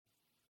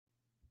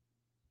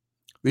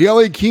The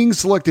LA Kings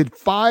selected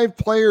 5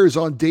 players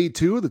on day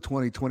 2 of the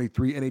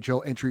 2023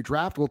 NHL Entry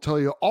Draft. We'll tell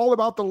you all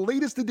about the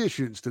latest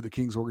additions to the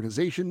Kings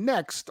organization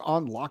next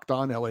on Locked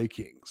On LA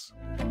Kings.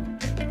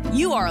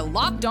 You are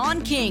Locked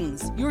On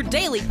Kings, your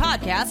daily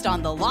podcast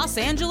on the Los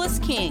Angeles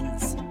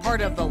Kings,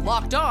 part of the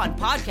Locked On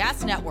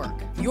Podcast Network,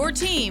 your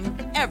team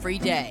every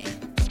day.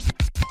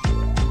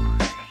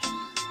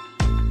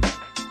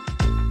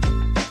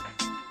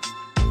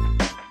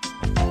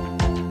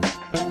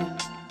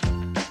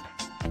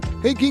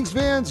 Hey, Kings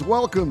fans,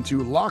 welcome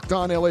to Locked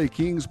On LA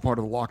Kings, part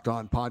of the Locked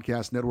On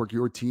Podcast Network,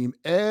 your team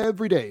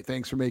every day.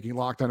 Thanks for making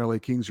Locked On LA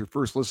Kings your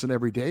first listen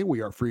every day. We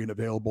are free and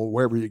available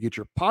wherever you get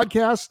your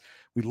podcasts.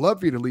 We'd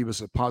love for you to leave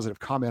us a positive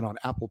comment on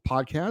Apple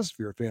Podcasts if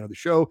you're a fan of the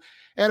show.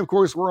 And of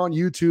course, we're on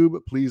YouTube.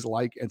 Please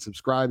like and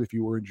subscribe if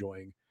you were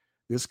enjoying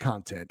this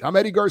content. I'm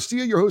Eddie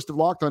Garcia, your host of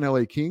Locked On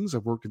LA Kings.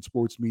 I've worked in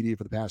sports media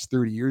for the past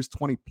 30 years,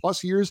 20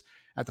 plus years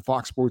at the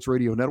Fox Sports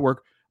Radio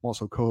Network. I'm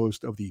also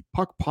co-host of the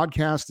Puck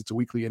Podcast. It's a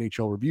weekly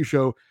NHL review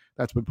show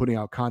that's been putting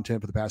out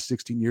content for the past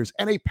 16 years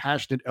and a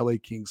passionate LA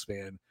Kings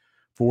fan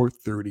for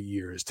 30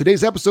 years.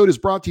 Today's episode is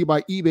brought to you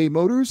by eBay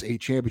Motors. A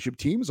championship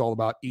team is all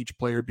about each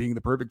player being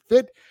the perfect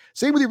fit.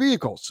 Same with your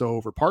vehicle.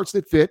 So for parts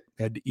that fit,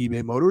 head to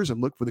eBay Motors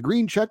and look for the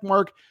green check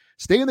mark.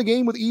 Stay in the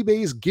game with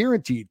eBay's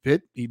Guaranteed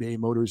Fit,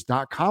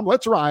 ebaymotors.com.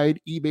 Let's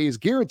ride. eBay's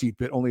Guaranteed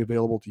Fit, only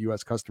available to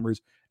U.S.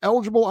 customers.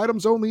 Eligible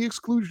items only.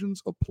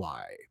 Exclusions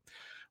apply.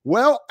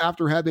 Well,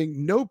 after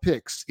having no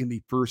picks in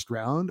the first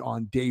round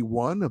on day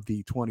 1 of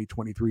the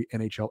 2023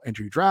 NHL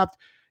Entry Draft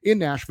in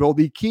Nashville,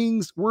 the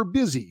Kings were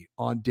busy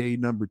on day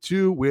number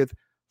 2 with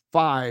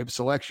 5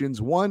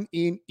 selections, 1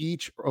 in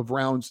each of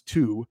rounds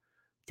 2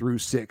 through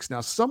 6.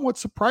 Now, somewhat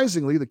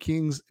surprisingly, the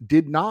Kings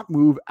did not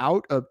move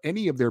out of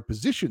any of their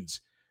positions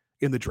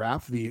in the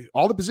draft.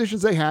 All the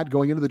positions they had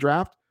going into the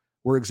draft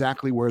were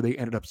exactly where they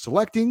ended up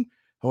selecting.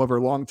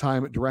 However,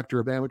 longtime director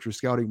of amateur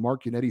scouting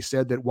Mark Yannetti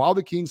said that while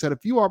the Kings had a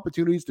few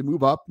opportunities to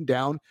move up and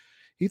down,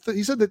 he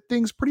said that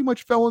things pretty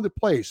much fell into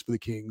place for the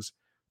Kings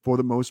for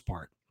the most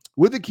part.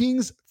 With the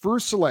Kings'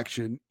 first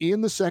selection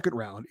in the second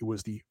round, it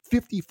was the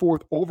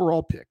 54th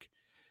overall pick.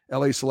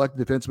 LA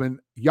selected defenseman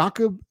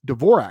Jakub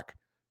Dvorak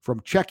from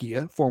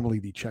Czechia, formerly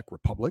the Czech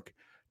Republic,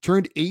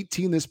 turned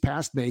 18 this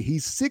past May.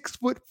 He's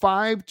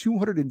 6'5",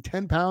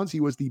 210 pounds. He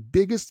was the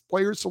biggest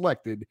player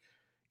selected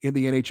in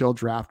the NHL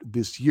draft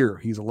this year.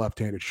 He's a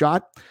left-handed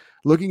shot.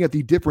 Looking at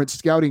the different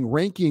scouting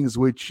rankings,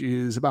 which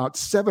is about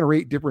 7 or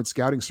 8 different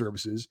scouting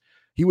services,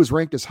 he was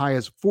ranked as high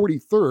as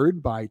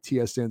 43rd by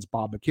TSN's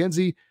Bob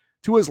McKenzie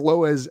to as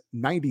low as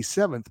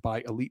 97th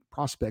by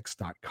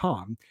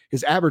EliteProspects.com.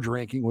 His average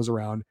ranking was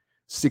around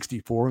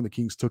 64, and the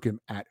Kings took him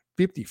at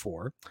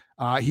 54.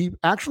 He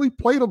actually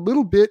played a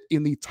little bit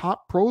in the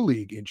top pro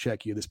league in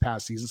Czechia this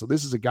past season. So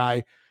this is a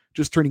guy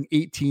just turning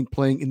 18,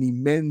 playing in the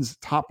men's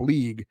top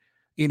league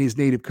in his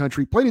native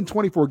country, played in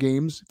 24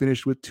 games,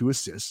 finished with 2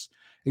 assists.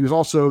 He was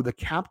also the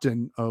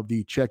captain of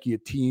the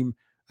Czechia team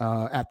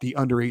at the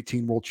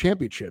Under-18 World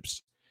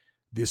Championships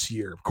this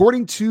year.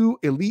 According to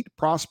Elite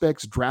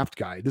Prospects Draft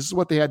Guide, this is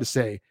what they had to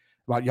say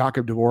about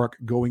Jakub Dvorak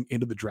going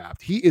into the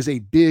draft. He is a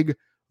big,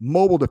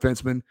 mobile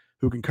defenseman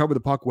who can cover the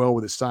puck well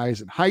with his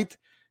size and height.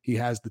 He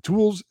has the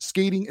tools,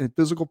 skating, and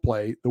physical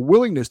play, the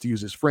willingness to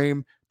use his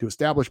frame to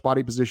establish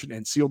body position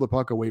and seal the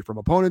puck away from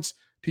opponents,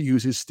 to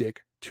use his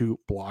stick to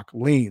block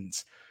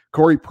lanes.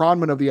 Corey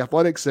Pronman of The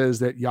Athletic says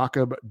that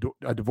Jakub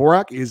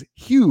Dvorak is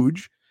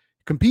huge,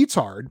 competes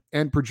hard,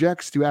 and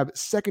projects to have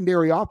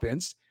secondary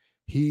offense.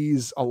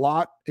 He's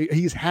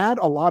had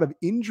a lot of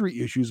injury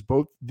issues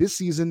both this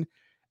season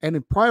and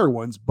in prior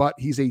ones, but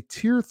he's a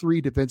tier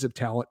 3 defensive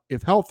talent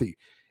if healthy.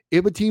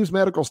 If a team's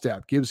medical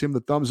staff gives him the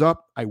thumbs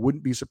up, I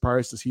wouldn't be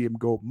surprised to see him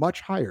go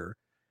much higher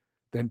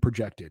than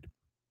projected.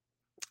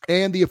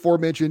 And the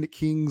aforementioned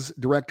Kings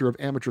director of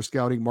amateur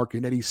scouting, Mark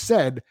Yannetti,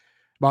 said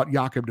about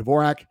Jakub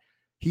Dvorak,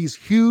 he's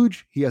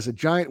huge. He has a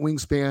giant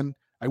wingspan.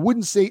 I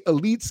wouldn't say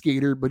elite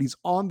skater, but he's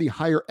on the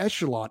higher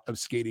echelon of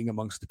skating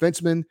amongst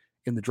defensemen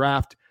in the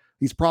draft.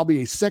 He's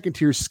probably a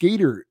second-tier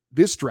skater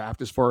this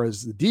draft as far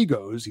as the D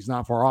goes. He's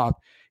not far off.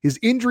 His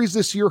injuries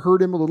this year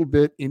hurt him a little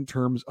bit in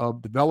terms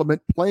of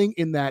development. Playing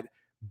in that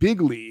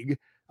big league,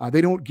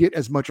 they don't get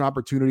as much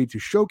opportunity to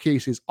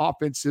showcase his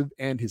offensive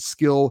and his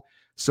skill.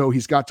 So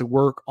he's got to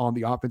work on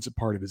the offensive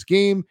part of his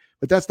game,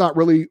 but that's not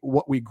really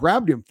what we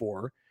grabbed him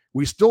for.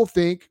 We still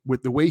think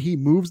with the way he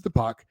moves the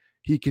puck,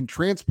 he can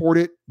transport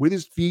it with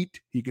his feet.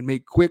 He can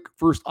make quick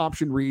first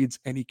option reads,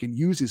 and he can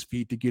use his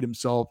feet to get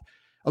himself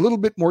a little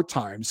bit more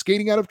time.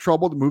 Skating out of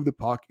trouble to move the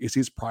puck is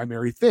his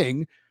primary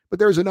thing, but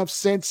there's enough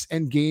sense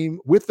and game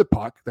with the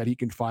puck that he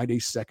can find a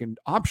second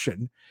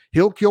option.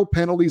 He'll kill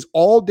penalties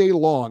all day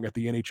long at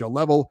the NHL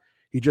level.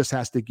 He just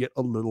has to get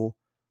a little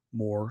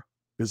more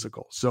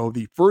physical. So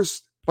the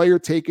first player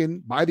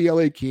taken by the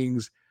LA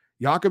Kings,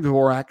 Jakub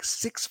Dvorak,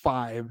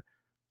 6'5",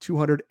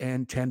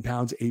 210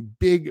 pounds, a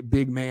big,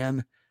 big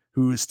man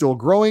who is still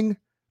growing,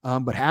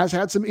 but has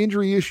had some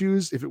injury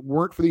issues. If it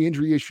weren't for the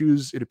injury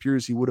issues, it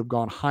appears he would have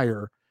gone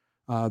higher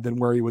than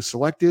where he was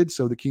selected.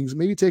 So the Kings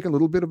maybe take a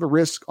little bit of a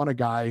risk on a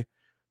guy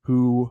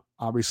who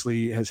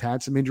Obviously has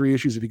had some injury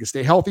issues. If he can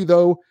stay healthy,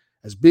 though,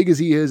 as big as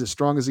he is, as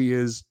strong as he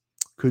is,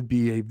 could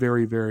be a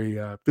very, very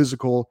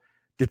physical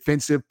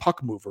defensive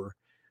puck mover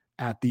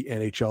at the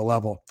NHL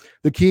level.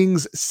 The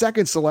Kings'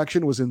 second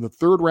selection was in the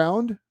third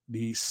round,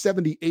 the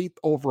 78th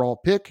overall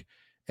pick,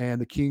 and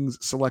the Kings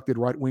selected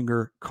right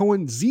winger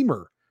Cohen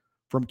Ziemer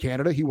from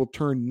Canada. He will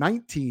turn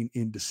 19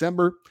 in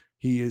December.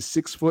 He is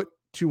 6 foot,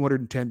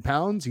 210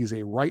 pounds. He's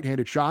a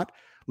right-handed shot.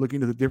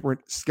 Looking at the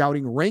different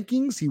scouting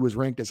rankings, he was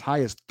ranked as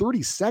high as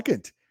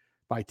 32nd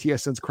by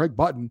TSN's Craig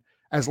Button,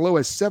 as low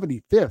as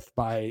 75th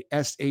by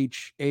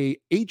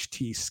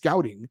SHAHT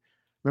Scouting.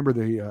 Remember,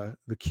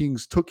 the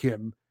Kings took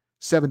him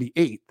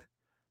 78th.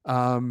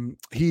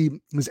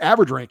 His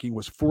average ranking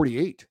was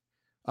 48.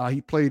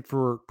 He played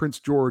for Prince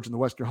George in the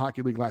Western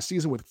Hockey League last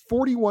season with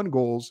 41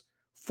 goals,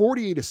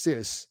 48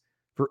 assists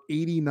for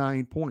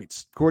 89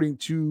 points. According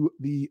to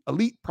the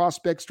Elite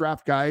Prospects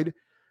Draft Guide,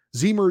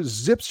 Ziemer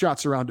zips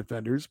shots around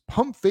defenders,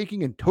 pump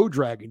faking and toe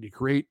dragging to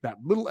create that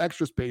little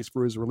extra space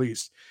for his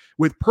release.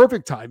 With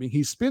perfect timing,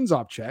 he spins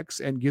off checks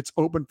and gets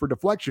open for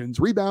deflections,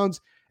 rebounds,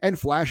 and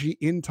flashy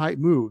in-tight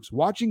moves.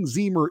 Watching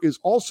Ziemer is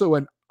also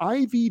an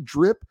IV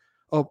drip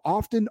of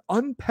often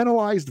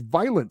unpenalized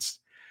violence.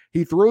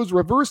 He throws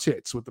reverse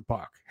hits with the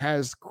puck,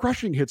 has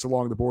crushing hits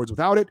along the boards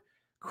without it.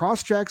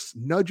 Cross-checks,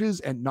 nudges,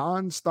 and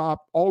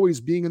non-stop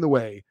always being in the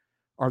way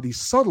are the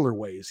subtler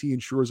ways he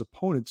ensures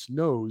opponents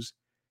knows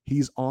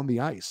he's on the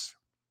ice.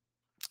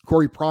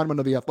 Corey Pronman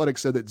of The Athletic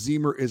said that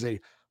Ziemer is a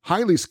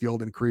highly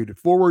skilled and creative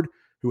forward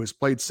who has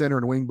played center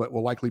and wing, but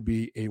will likely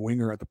be a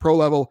winger at the pro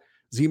level.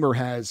 Ziemer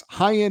has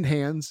high-end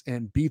hands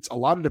and beats a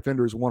lot of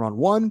defenders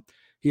one-on-one.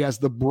 He has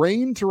the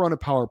brain to run a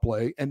power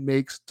play and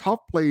makes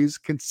tough plays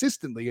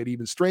consistently at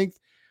even strength.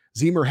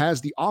 Ziemer has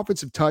the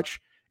offensive touch.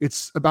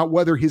 It's about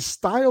whether his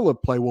style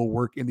of play will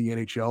work in the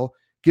NHL,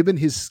 given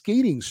his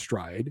skating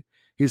stride.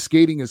 His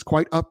skating is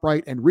quite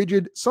upright and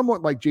rigid,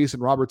 somewhat like Jason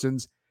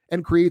Robertson's,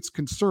 and creates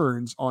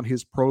concerns on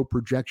his pro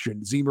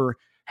projection. Ziemer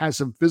has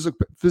some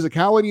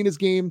physicality in his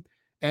game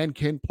and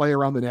can play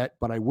around the net,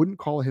 but I wouldn't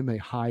call him a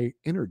high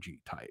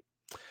energy type.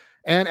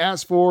 And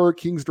as for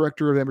Kings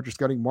director of amateur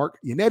scouting, Mark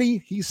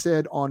Yannetti, he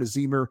said on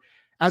Ziemer,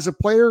 as a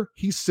player,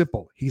 he's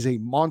simple. He's a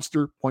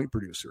monster point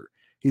producer.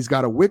 He's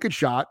got a wicked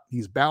shot.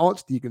 He's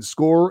balanced. He can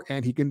score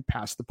and he can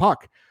pass the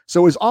puck.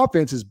 So his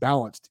offense is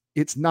balanced.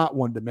 It's not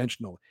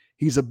one-dimensional.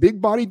 He's a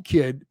big-bodied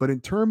kid, but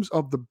in terms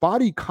of the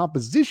body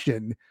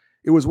composition,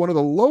 it was one of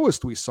the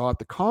lowest we saw at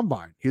the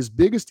combine. His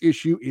biggest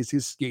issue is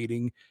his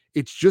skating.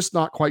 It's just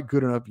not quite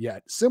good enough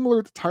yet.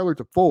 Similar to Tyler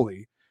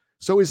Toffoli.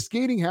 So his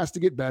skating has to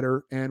get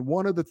better. And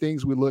one of the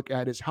things we look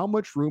at is how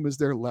much room is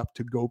there left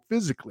to go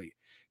physically.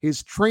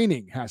 His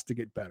training has to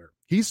get better.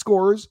 He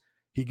scores.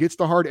 He gets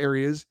to hard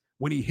areas.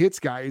 When he hits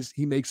guys,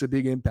 he makes a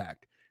big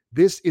impact.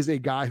 This is a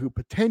guy who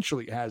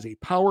potentially has a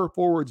power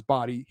forward's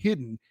body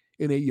hidden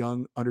in a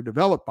young,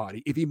 underdeveloped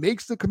body. If he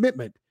makes the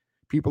commitment,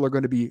 people are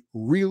going to be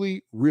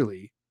really,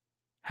 really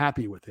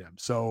happy with him.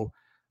 So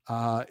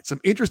some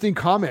interesting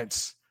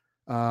comments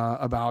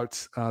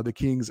about the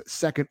Kings'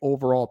 second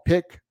overall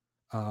pick,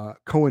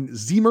 Cohen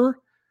Ziemer.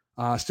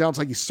 Sounds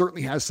like he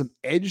certainly has some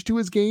edge to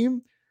his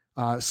game.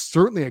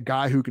 Certainly a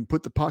guy who can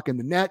put the puck in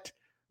the net,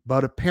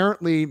 but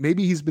apparently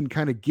maybe he's been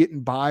kind of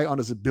getting by on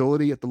his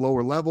ability at the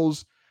lower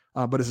levels,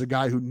 but as a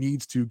guy who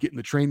needs to get in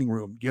the training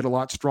room, get a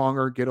lot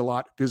stronger, get a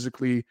lot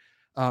physically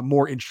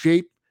more in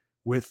shape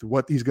with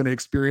what he's going to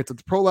experience at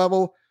the pro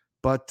level.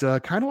 But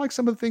kind of like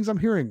some of the things I'm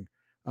hearing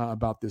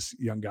about this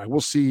young guy.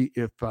 We'll see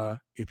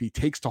if he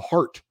takes to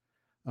heart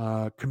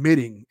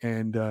committing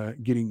and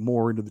getting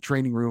more into the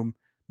training room,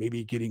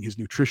 maybe getting his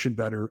nutrition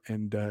better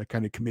and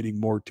kind of committing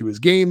more to his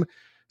game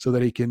so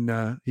that he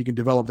can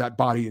develop that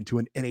body into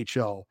an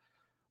NHL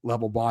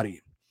level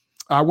body.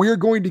 We are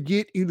going to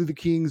get into the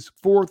Kings'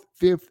 4th,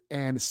 5th,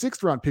 and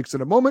 6th round picks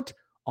in a moment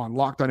on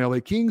Locked On LA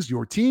Kings,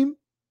 your team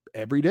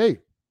every day.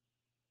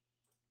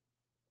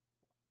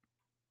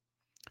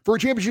 For a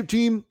championship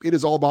team, it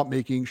is all about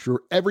making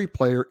sure every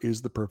player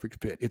is the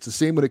perfect fit. It's the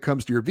same when it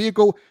comes to your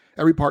vehicle.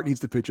 Every part needs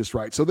to fit just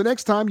right. So the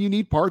next time you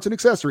need parts and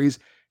accessories,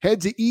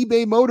 head to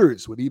eBay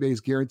Motors. With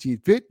eBay's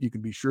guaranteed fit, you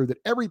can be sure that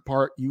every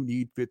part you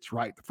need fits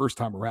right the first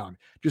time around.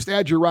 Just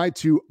add your ride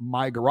to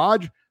My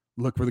Garage,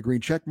 look for the green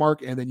check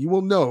mark, and then you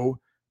will know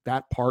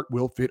that part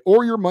will fit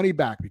or your money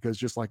back, because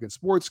just like in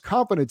sports,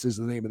 confidence is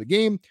the name of the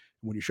game.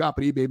 When you shop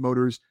at eBay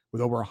Motors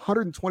with over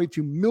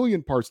 122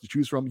 million parts to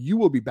choose from, you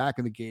will be back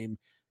in the game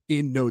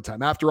in no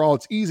time. After all,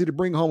 it's easy to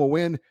bring home a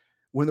win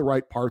when the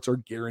right parts are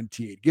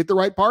guaranteed. Get the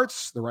right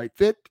parts, the right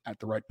fit, at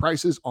the right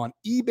prices on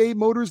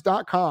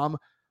ebaymotors.com.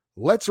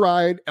 Let's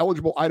ride.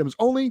 Eligible items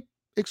only.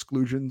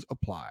 Exclusions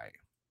apply.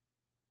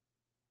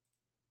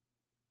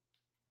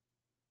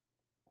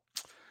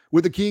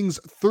 With the Kings'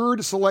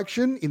 third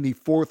selection in the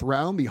 4th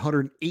round, the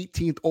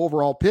 118th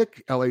overall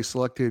pick, LA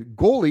selected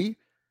goalie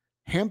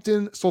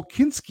Hampton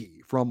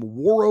Solkinski from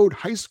Warroad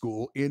High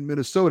School in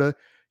Minnesota.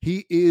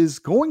 He is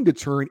going to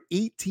turn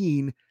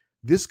 18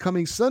 this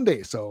coming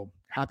Sunday. So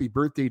happy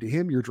birthday to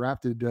him. You're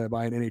drafted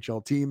by an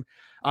NHL team.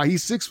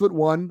 He's 6'1",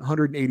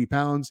 180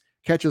 pounds,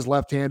 catches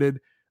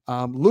left-handed.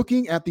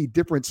 Looking at the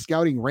different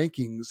scouting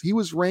rankings, he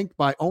was ranked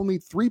by only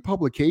 3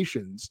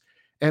 publications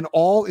and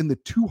all in the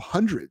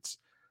 200s,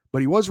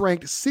 but he was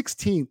ranked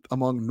 16th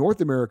among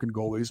North American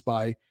goalies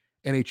by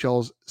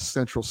NHL's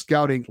Central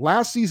Scouting.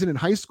 Last season in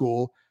high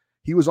school,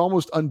 he was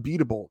almost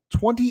unbeatable.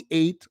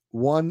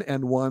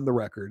 28-1-1 the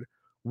record,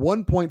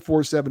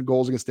 1.47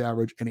 goals against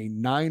average, and a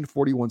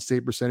 .941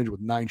 save percentage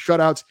with 9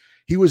 shutouts.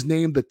 He was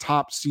named the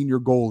top senior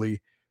goalie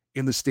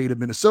in the state of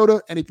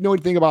Minnesota. And if you know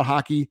anything about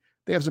hockey,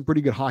 they have some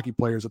pretty good hockey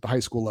players at the high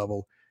school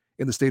level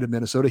in the state of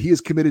Minnesota. He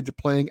is committed to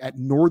playing at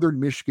Northern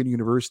Michigan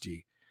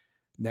University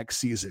next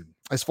season.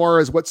 As far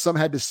as what some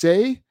had to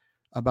say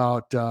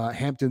about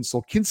Hampton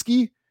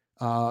Solkinski,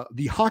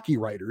 the Hockey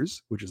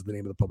Writers, which is the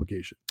name of the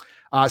publication,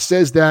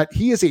 says that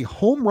he is a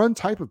home run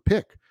type of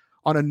pick.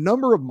 On a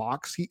number of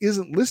mocks, he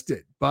isn't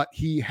listed, but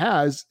he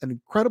has an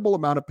incredible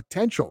amount of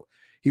potential.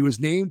 He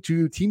was named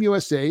to Team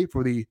USA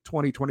for the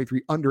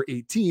 2023 under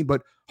 18,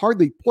 but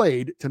hardly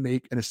played to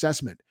make an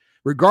assessment.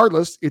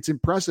 Regardless, it's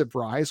impressive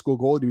for a high school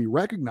goalie to be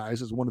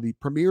recognized as one of the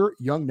premier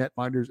young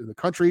netminders in the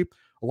country.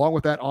 Along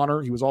with that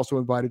honor, he was also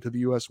invited to the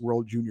U.S.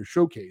 World Junior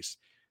Showcase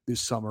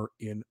this summer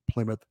in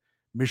Plymouth,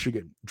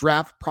 Michigan.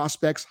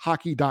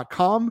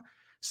 DraftProspectsHockey.com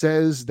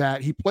says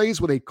that he plays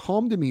with a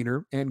calm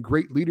demeanor and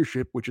great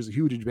leadership, which is a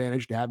huge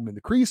advantage to have him in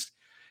the crease.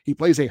 He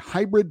plays a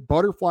hybrid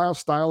butterfly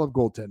style of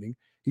goaltending.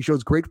 He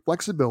shows great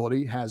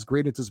flexibility, has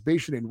great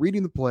anticipation in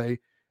reading the play,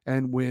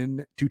 and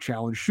when to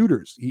challenge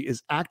shooters. He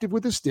is active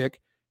with his stick.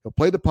 He'll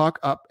play the puck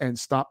up and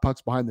stop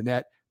pucks behind the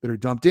net that are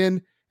dumped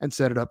in and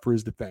set it up for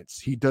his defense.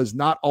 He does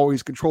not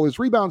always control his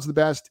rebounds the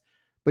best,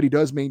 but he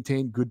does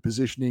maintain good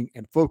positioning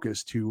and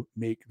focus to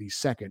make the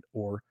second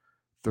or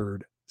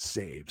third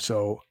save.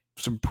 So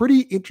some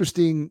pretty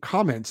interesting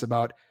comments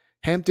about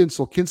Hampton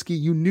Solkinski.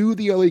 You knew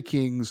the LA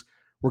Kings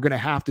were going to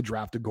have to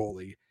draft a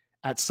goalie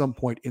at some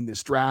point in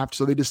this draft.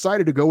 So they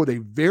decided to go with a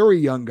very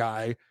young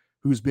guy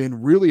who's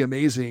been really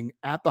amazing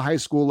at the high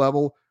school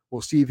level.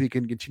 We'll see if he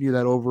can continue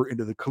that over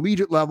into the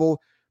collegiate level.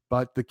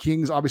 But the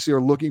Kings obviously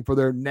are looking for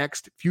their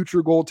next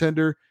future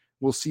goaltender.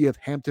 We'll see if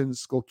Hampton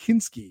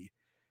Solkinski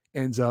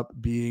ends up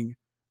being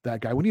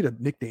that guy. We need a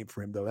nickname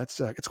for him, though. That's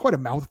it's quite a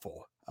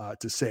mouthful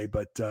to say,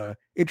 but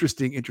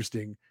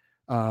interesting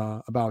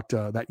about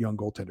that young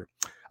goaltender.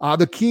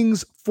 The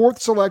Kings' 4th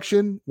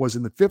selection was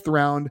in the 5th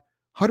round,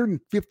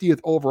 150th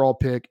overall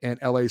pick, and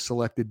LA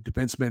selected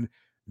defenseman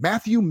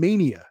Matthew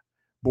Mania,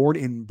 born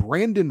in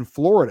Brandon,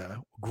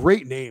 Florida.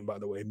 Great name, by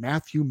the way,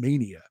 Matthew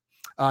Mania.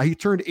 He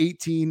turned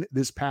 18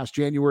 this past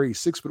January.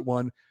 He's 6'1",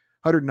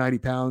 190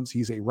 pounds.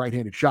 He's a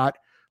right-handed shot.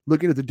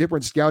 Looking at the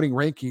different scouting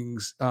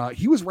rankings,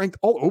 he was ranked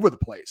all over the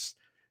place.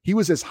 He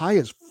was as high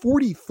as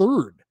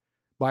 43rd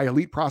by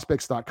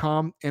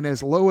EliteProspects.com and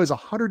as low as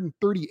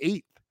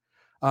 138th.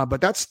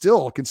 But that's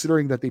still,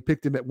 considering that they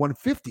picked him at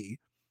 150,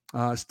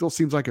 still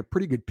seems like a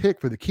pretty good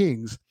pick for the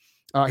Kings.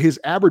 His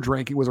average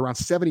ranking was around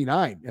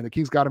 79, and the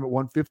Kings got him at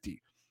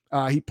 150.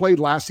 He played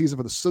last season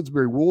for the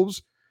Sudbury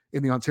Wolves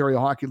in the Ontario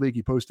Hockey League.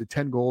 He posted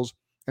 10 goals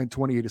and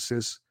 28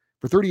 assists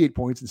for 38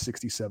 points in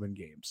 67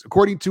 games.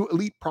 According to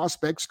Elite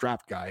Prospects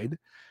Draft Guide,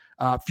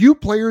 few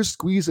players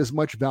squeeze as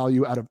much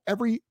value out of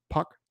every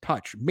puck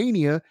touch.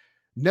 Mania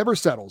never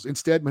settles,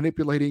 instead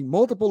manipulating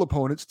multiple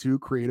opponents to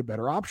create a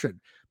better option.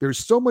 There's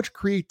so much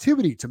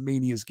creativity to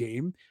Mania's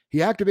game. He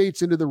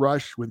activates into the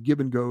rush with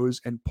give and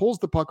goes and pulls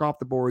the puck off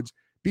the boards,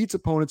 beats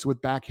opponents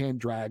with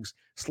backhand drags,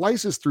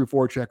 slices through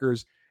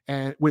forecheckers,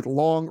 and with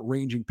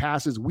long-ranging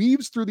passes,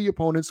 weaves through the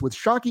opponents with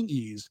shocking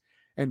ease,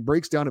 and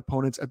breaks down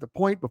opponents at the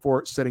point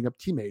before setting up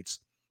teammates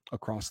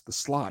across the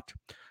slot.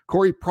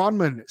 Corey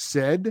Pronman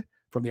said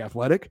from The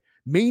Athletic,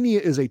 Mania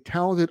is a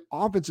talented,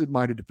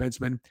 offensive-minded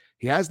defenseman.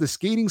 He has the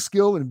skating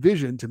skill and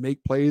vision to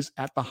make plays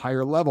at the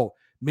higher level.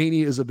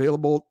 Mania is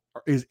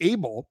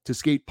able to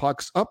skate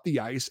pucks up the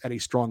ice at a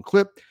strong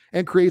clip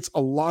and creates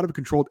a lot of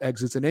controlled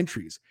exits and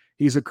entries.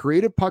 He's a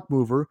creative puck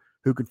mover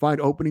who can find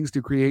openings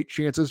to create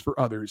chances for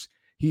others.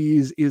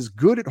 He is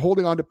good at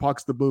holding on to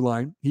pucks at the blue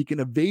line. He can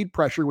evade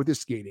pressure with his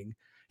skating.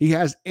 He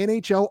has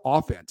NHL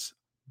offense,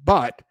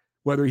 but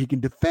whether he can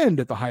defend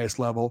at the highest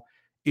level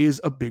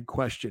is a big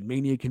question.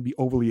 Mania can be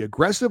overly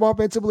aggressive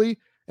offensively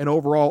and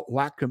overall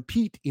lack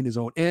compete in his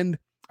own end.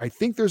 I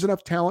think there's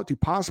enough talent to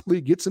possibly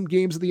get some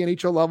games at the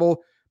NHL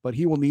level, but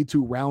he will need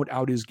to round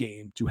out his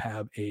game to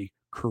have a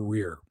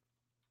career.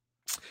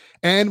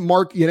 And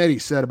Mark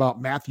Yannetti said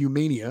about Matthew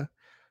Mania,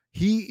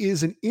 he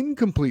is an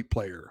incomplete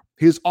player.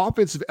 His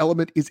offensive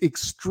element is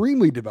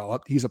extremely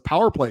developed. He's a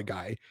power play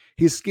guy.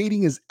 His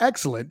skating is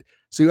excellent.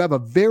 So you have a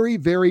very,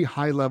 very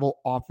high-level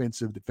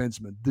offensive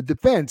defenseman. The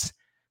defense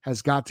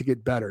has got to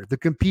get better. The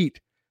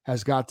compete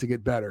has got to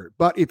get better.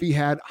 But if he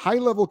had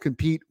high-level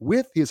compete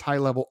with his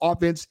high-level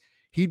offense,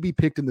 he'd be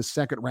picked in the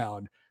 2nd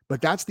round.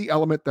 But that's the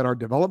element that our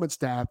development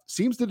staff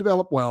seems to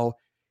develop well.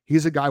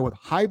 He's a guy with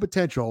high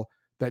potential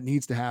that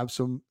needs to have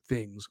some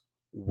things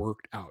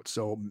worked out.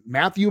 So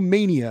Matthew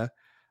Mania,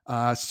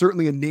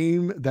 certainly a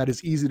name that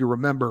is easy to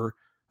remember.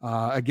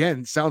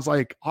 Again, sounds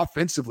like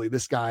offensively,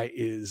 this guy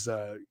is,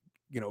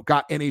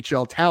 got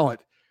NHL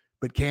talent,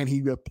 but can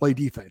he play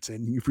defense?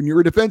 And if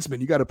you're a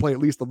defenseman, you got to play at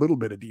least a little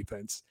bit of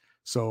defense.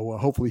 So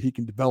hopefully he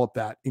can develop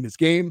that in his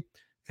game.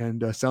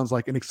 And sounds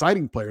like an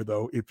exciting player,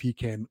 though, if he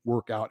can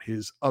work out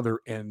his other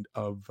end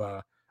of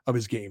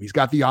his game. He's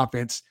got the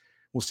offense.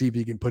 We'll see if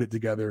he can put it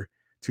together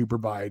to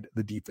provide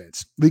the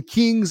defense. The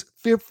Kings'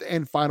 fifth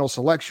and final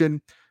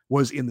selection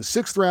was in the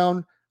 6th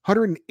round,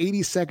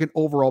 182nd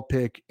overall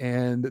pick,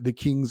 and the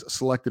Kings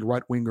selected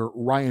right winger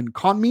Ryan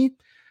Conmee.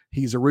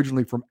 He's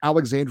originally from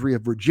Alexandria,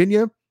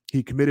 Virginia.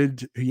 He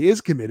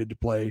is committed to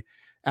play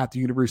at the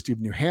University of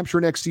New Hampshire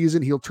next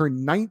season. He'll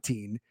turn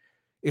 19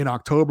 in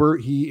October.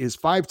 He is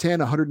 5'10",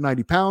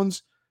 190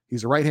 pounds.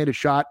 He's a right-handed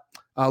shot.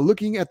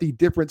 Looking at the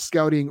different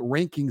scouting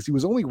rankings, he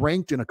was only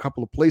ranked in a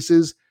couple of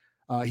places.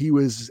 He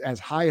was as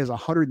high as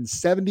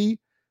 170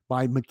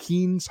 by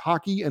McKeen's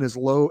Hockey and as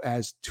low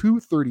as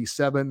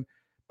 237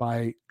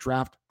 by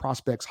Draft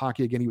Prospects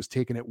Hockey. Again, he was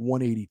taken at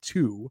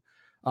 182.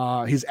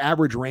 His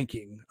average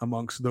ranking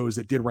amongst those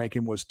that did rank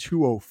him was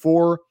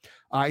 204.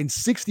 In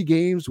 60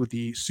 games with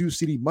the Sioux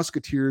City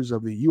Musketeers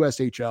of the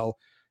USHL,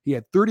 he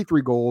had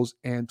 33 goals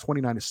and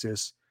 29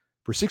 assists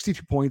for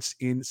 62 points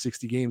in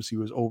 60 games. He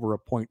was over a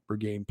point per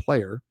game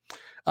player.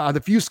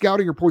 The few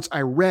scouting reports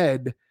I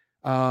read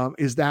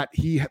is that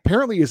he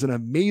apparently is an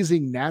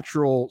amazing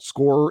natural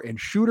scorer and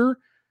shooter,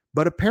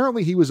 but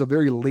apparently he was a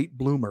very late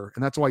bloomer.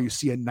 And that's why you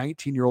see a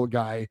 19-year-old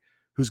guy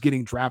who's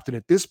getting drafted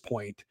at this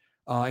point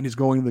and is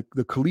going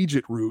the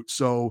collegiate route.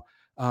 So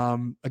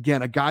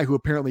again, a guy who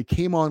apparently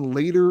came on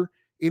later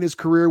in his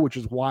career, which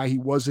is why he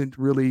wasn't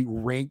really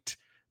ranked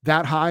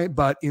that high,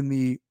 but in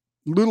the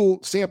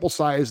little sample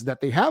size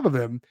that they have of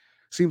him,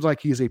 seems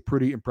like he's a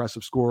pretty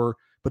impressive scorer,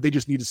 but they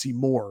just need to see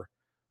more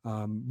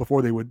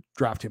before they would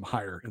draft him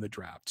higher in the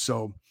draft.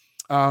 So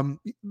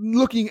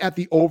looking at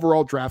the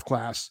overall draft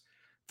class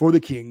for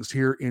the Kings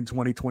here in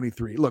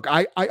 2023, look,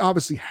 I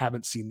obviously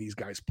haven't seen these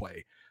guys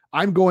play.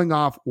 I'm going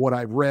off what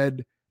I've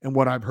read and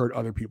what I've heard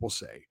other people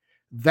say.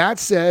 That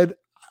said,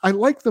 I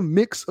like the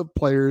mix of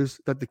players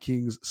that the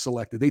Kings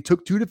selected. They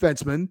took 2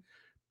 defensemen,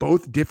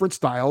 both different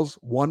styles,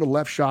 one a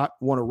left shot,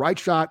 one a right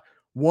shot,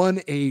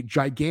 one a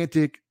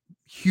gigantic,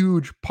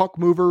 huge puck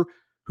mover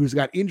who's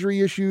got injury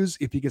issues.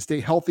 If he can stay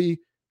healthy,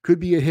 could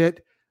be a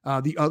hit.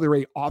 The other,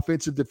 a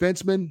offensive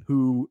defenseman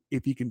who,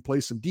 if he can play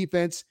some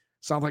defense,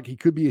 sounds like he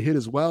could be a hit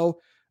as well.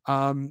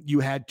 You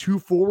had 2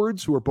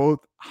 forwards who are both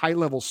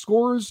high-level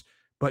scorers,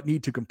 but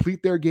need to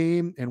complete their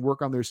game and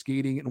work on their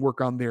skating and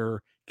work on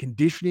their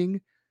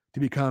conditioning to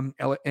become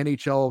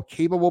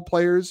NHL-capable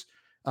players.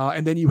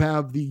 And then you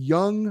have the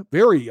young,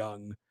 very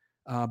young,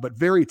 but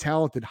very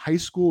talented high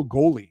school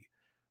goalie.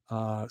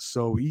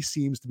 So he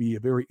seems to be a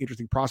very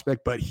interesting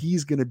prospect, but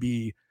he's going to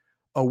be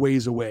a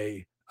ways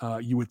away,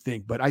 you would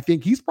think. But I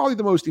think he's probably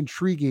the most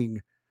intriguing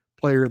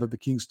player that the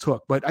Kings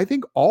took. But I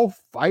think all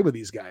 5 of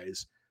these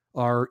guys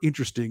are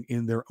interesting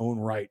in their own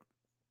right.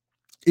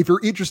 If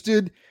you're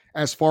interested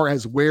as far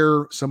as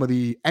where some of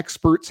the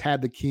experts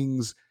had the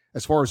Kings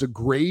as far as a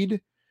grade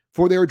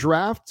for their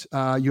draft,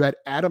 you had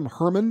Adam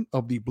Herman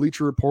of the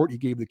Bleacher Report. He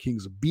gave the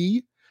Kings a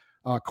B.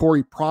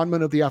 Corey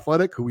Pronman of The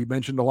Athletic, who we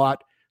mentioned a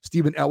lot,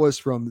 Stephen Ellis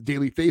from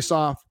Daily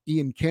Faceoff,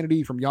 Ian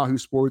Kennedy from Yahoo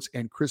Sports,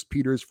 and Chris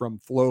Peters from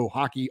Flow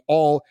Hockey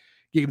all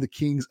gave the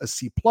Kings a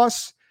C+,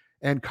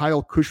 and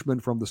Kyle Cushman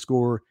from The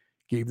Score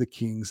gave the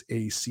Kings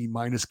a C-,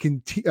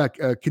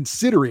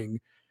 considering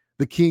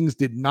the Kings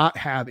did not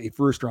have a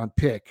first-round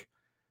pick.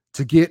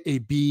 To get a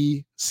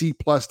B, C+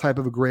 type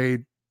of a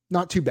grade,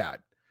 not too bad.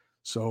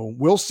 So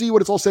we'll see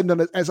what it's all said and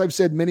done. As I've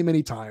said many,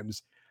 many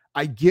times,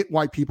 I get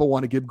why people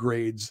want to give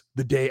grades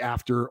the day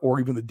after or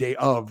even the day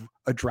of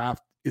a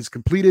draft is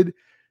completed.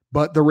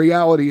 But the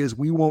reality is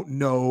we won't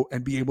know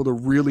and be able to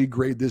really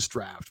grade this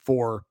draft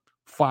for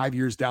 5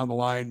 years down the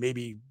line,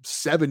 maybe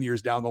 7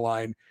 years down the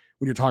line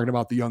when you're talking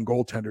about the young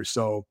goaltenders.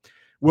 So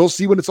we'll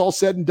see when it's all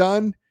said and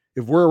done.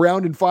 If we're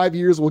around in 5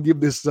 years, we'll give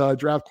this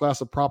draft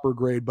class a proper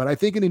grade. But I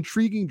think an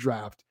intriguing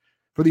draft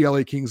for the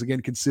LA Kings, again,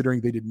 considering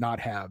they did not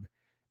have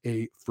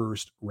a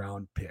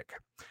first-round pick.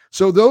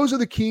 So those are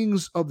the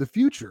Kings of the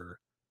future.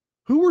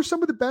 Who were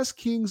some of the best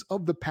Kings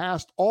of the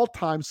past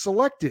all-time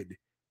selected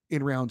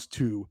in rounds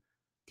 2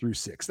 through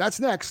 6? That's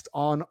next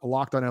on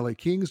Locked on LA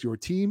Kings, your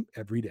team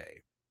every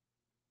day.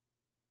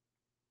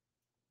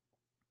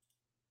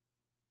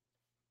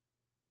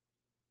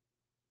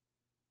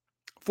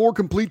 For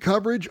complete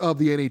coverage of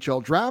the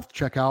NHL Draft,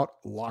 check out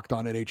Locked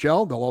on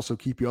NHL. They'll also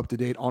keep you up to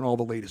date on all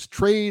the latest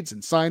trades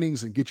and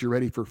signings and get you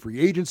ready for free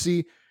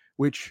agency,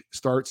 which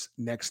starts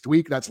next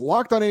week. That's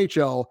Locked on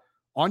NHL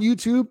on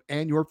YouTube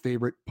and your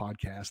favorite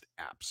podcast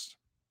apps.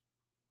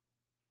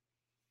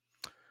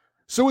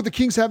 So with the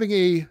Kings having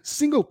a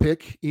single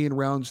pick in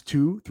rounds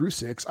 2 through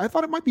 6, I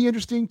thought it might be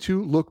interesting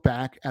to look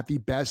back at the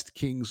best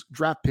Kings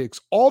draft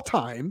picks all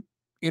time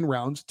in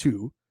rounds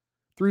 2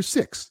 through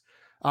 6.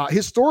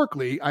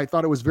 Historically, I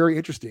thought it was very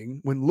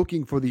interesting when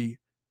looking for the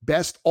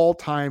best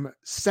all-time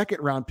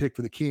second-round pick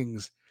for the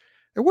Kings.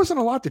 There wasn't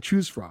a lot to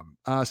choose from.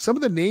 Some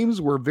of the names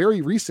were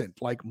very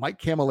recent, like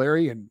Mike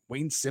Camilleri and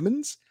Wayne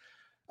Simmons.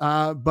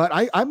 But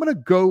I'm going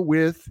to go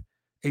with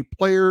a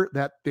player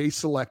that they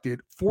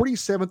selected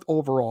 47th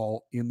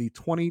overall in the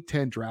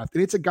 2010 draft.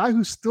 And it's a guy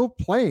who's still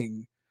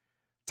playing,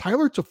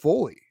 Tyler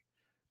Toffoli.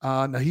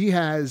 Now he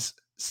has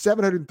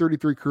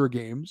 733 career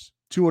games,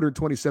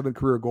 227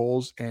 career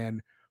goals,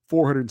 and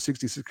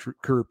 466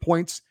 career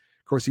points.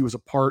 Of course, he was a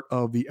part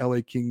of the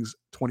LA Kings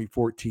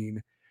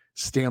 2014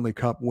 Stanley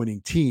Cup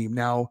winning team.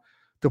 Now,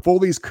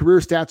 Toffoli's career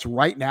stats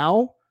right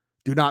now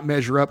do not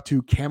measure up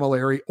to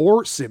Camilleri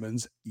or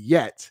Simmons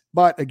yet.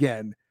 But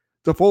again,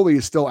 Toffoli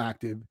is still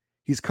active.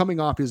 He's coming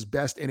off his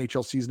best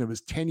NHL season of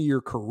his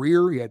 10-year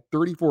career. He had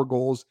 34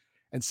 goals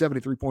and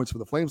 73 points for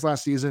the Flames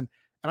last season.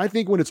 And I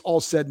think when it's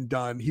all said and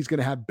done, he's going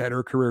to have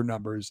better career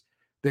numbers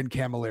than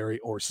Camilleri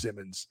or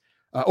Simmons.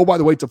 By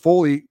the way,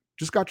 Toffoli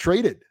just got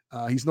traded.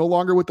 He's no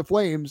longer with the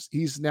Flames.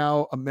 He's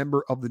now a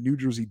member of the New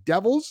Jersey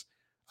Devils.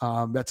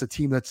 That's a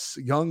team that's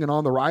young and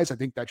on the rise. I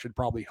think that should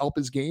probably help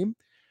his game.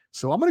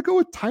 So I'm going to go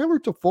with Tyler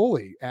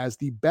Toffoli as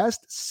the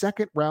best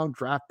second-round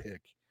draft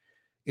pick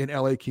in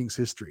LA Kings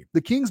history.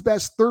 The Kings'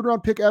 best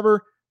third-round pick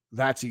ever,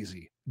 that's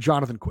easy.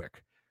 Jonathan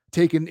Quick,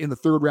 taken in the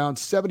third round,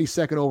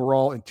 72nd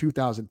overall in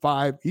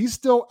 2005. He's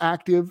still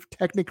active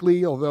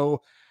technically,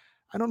 although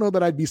I don't know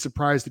that I'd be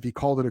surprised if he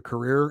called it a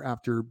career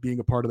after being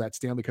a part of that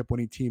Stanley Cup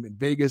winning team in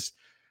Vegas.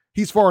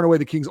 He's far and away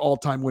the Kings'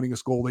 all-time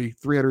winningest goalie,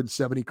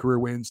 370 career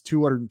wins,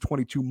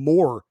 222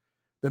 more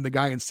than the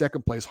guy in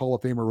second place, Hall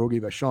of Famer Rogie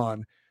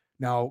Vachon.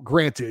 Now,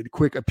 granted,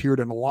 Quick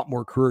appeared in a lot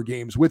more career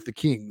games with the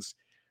Kings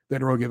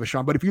than Rogie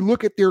Vachon, but if you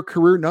look at their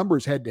career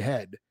numbers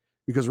head-to-head,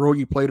 because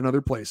Rogie played in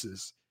other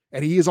places,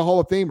 and he is a Hall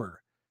of Famer,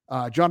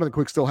 Jonathan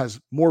Quick still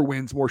has more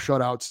wins, more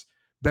shutouts,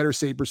 better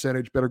save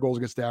percentage, better goals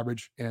against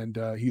average, and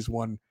he's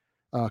won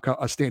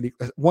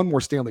one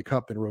more Stanley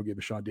Cup than Rogie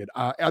Vachon did.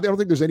 I don't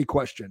think there's any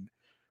question.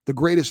 The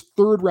greatest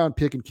third-round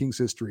pick in Kings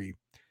history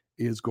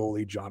is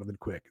goalie Jonathan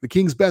Quick. The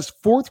Kings' best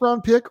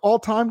fourth-round pick all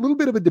time, a little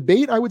bit of a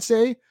debate, I would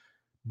say.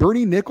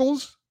 Bernie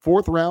Nichols,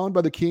 fourth round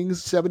by the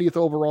Kings, 70th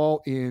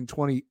overall in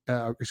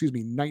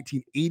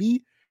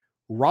 1980.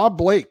 Rob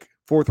Blake,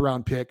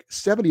 fourth-round pick,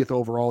 70th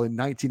overall in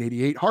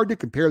 1988. Hard to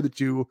compare the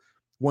two.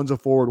 One's a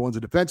forward, one's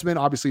a defenseman.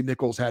 Obviously,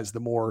 Nichols has the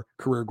more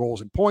career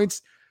goals and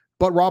points,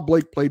 but Rob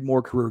Blake played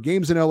more career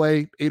games in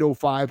LA,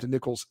 805 to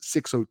Nichols'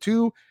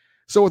 602.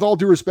 So with all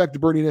due respect to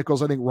Bernie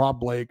Nichols, I think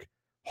Rob Blake,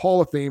 Hall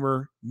of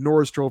Famer,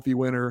 Norris Trophy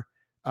winner,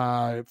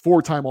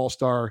 four-time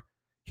All-Star,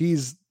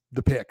 he's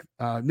the pick.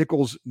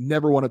 Nichols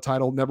never won a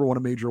title, never won a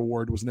major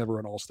award, was never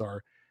an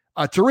All-Star.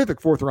 A terrific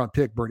fourth-round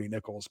pick, Bernie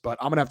Nichols, but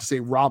I'm going to have to say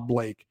Rob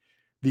Blake,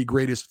 the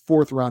greatest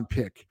fourth-round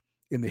pick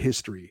in the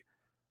history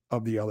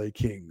of the LA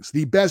Kings.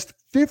 The best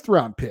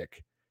fifth-round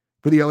pick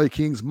for the LA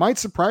Kings might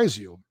surprise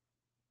you,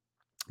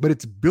 but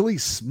it's Billy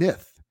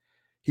Smith.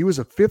 He was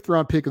a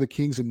fifth-round pick of the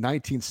Kings in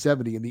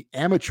 1970 in the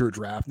amateur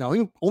draft. Now,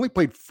 he only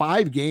played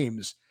 5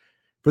 games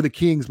for the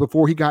Kings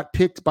before he got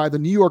picked by the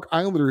New York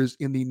Islanders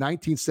in the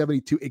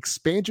 1972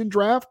 expansion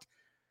draft.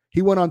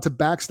 He went on to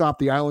backstop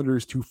the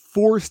Islanders to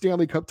 4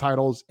 Stanley Cup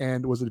titles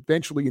and was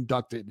eventually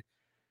inducted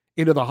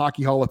into the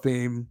Hockey Hall of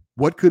Fame.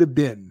 What could have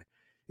been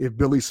if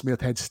Billy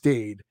Smith had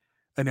stayed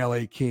an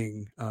LA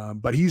King?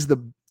 But he's,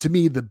 to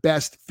me, the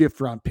best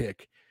fifth-round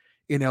pick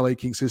in LA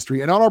Kings history.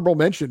 An honorable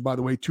mention, by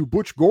the way, to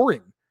Butch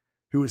Goring,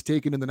 who was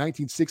taken in the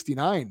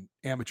 1969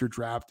 amateur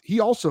draft. He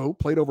also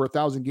played over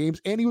 1,000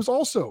 games, and he was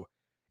also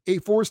a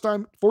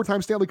four-time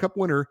Stanley Cup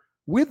winner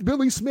with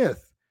Billy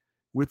Smith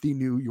with the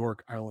New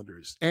York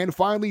Islanders. And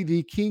finally,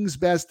 the Kings'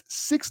 best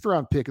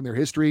sixth-round pick in their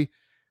history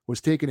was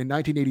taken in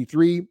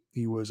 1983.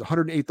 He was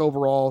 108th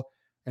overall,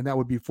 and that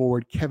would be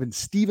forward Kevin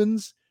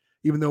Stevens,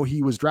 even though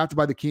he was drafted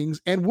by the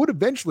Kings and would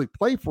eventually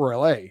play for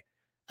LA.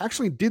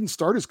 Actually didn't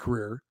start his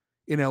career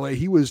in LA.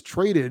 He was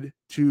traded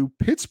to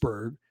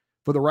Pittsburgh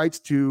for the rights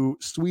to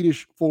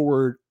Swedish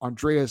forward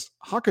Andreas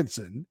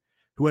Håkansson,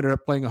 who ended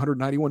up playing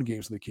 191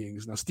 games for the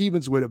Kings. Now,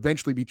 Stevens would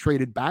eventually be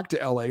traded back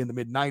to LA in the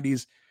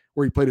mid-90s,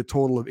 where he played a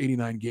total of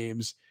 89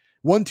 games,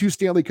 won 2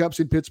 Stanley Cups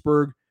in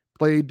Pittsburgh,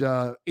 played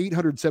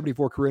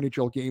 874 career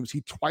NHL games.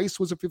 He twice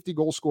was a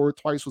 50-goal scorer,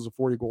 twice was a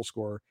 40-goal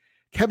scorer.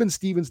 Kevin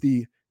Stevens,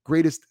 the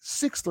greatest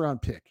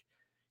sixth-round pick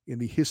in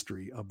the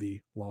history of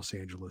the Los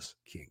Angeles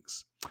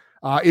Kings.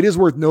 It is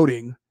worth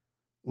noting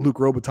Luc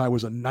Robitaille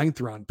was a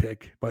 9th-round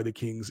pick by the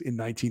Kings in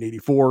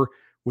 1984,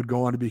 would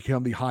go on to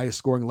become the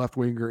highest-scoring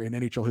left-winger in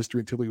NHL history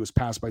until he was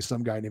passed by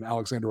some guy named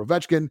Alexander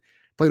Ovechkin,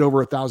 played over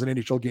 1,000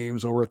 NHL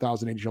games, over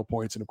 1,000 NHL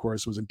points, and, of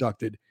course, was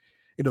inducted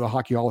into the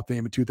Hockey Hall of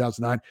Fame in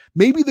 2009.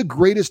 Maybe the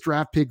greatest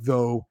draft pick,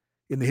 though,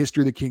 in the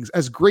history of the Kings,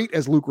 as great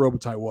as Luc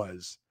Robitaille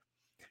was.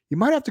 You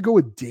might have to go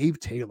with Dave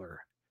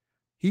Taylor.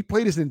 He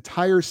played his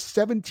entire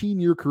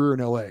 17-year career in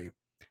LA.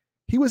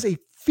 He was a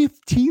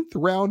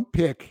 15th-round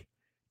pick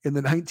in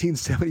the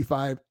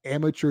 1975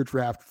 amateur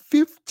draft.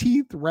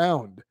 15th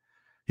round.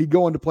 He'd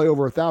go on to play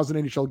over 1,000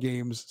 NHL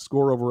games,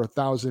 score over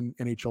 1,000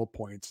 NHL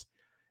points.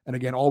 And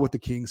again, all with the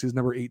Kings. His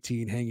number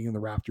 18 hanging in the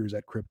rafters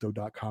at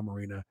Crypto.com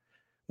Arena.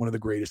 One of the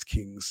greatest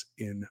Kings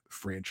in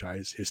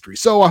franchise history.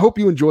 So I hope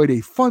you enjoyed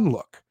a fun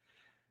look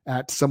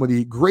at some of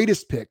the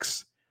greatest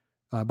picks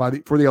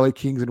for the LA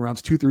Kings in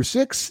rounds 2 through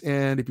 6.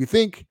 And if you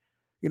think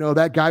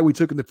that guy we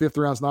took in the 5th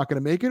round is not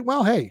going to make it.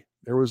 Well, hey,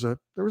 there was a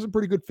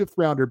pretty good 5th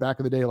rounder back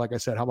in the day. Like I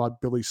said, how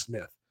about Billy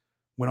Smith?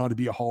 Went on to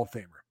be a Hall of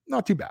Famer.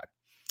 Not too bad.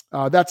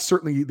 That's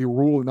certainly the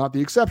rule and not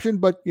the exception,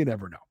 but you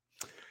never know.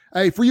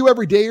 Hey, for you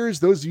everydayers,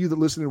 those of you that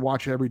listen and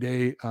watch every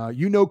day,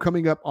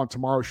 coming up on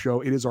tomorrow's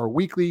show, it is our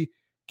weekly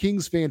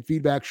Kings fan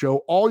feedback show.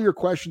 All your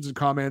questions and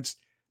comments,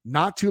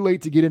 not too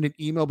late to get in an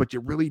email, but you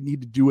really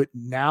need to do it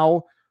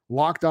now.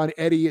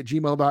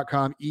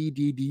 LockedOnEddie@gmail.com,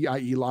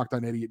 EDDIE,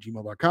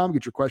 LockedOnEddie@gmail.com.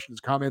 Get your questions,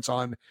 comments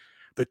on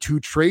the 2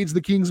 trades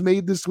the Kings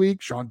made this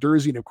week. Sean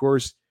Dursey and, of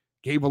course,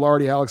 Gabe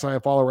Velarde, Alex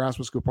Iafallo,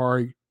 Rasmus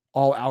Kupari,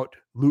 all out.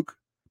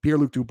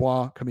 Pierre-Luc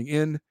Dubois coming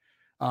in.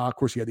 Of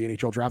course, you had the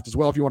NHL Draft as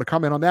well. If you want to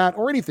comment on that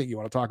or anything you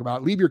want to talk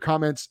about, leave your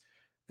comments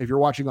if you're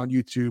watching on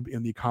YouTube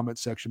in the comment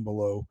section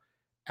below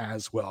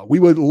as well. We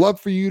would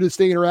love for you to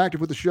stay interactive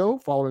with the show,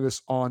 following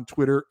us on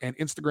Twitter and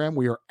Instagram.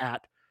 We are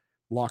at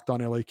Locked On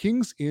LA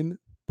Kings in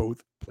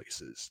both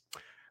places.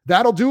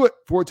 That'll do it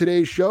for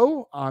today's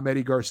show. I'm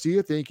Eddie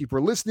Garcia. Thank you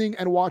for listening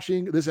and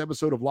watching this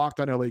episode of Locked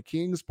On LA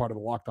Kings, part of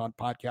the Locked On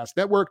Podcast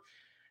Network.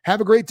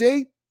 Have a great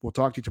day. We'll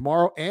talk to you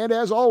tomorrow. And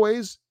as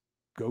always,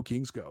 go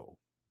Kings go.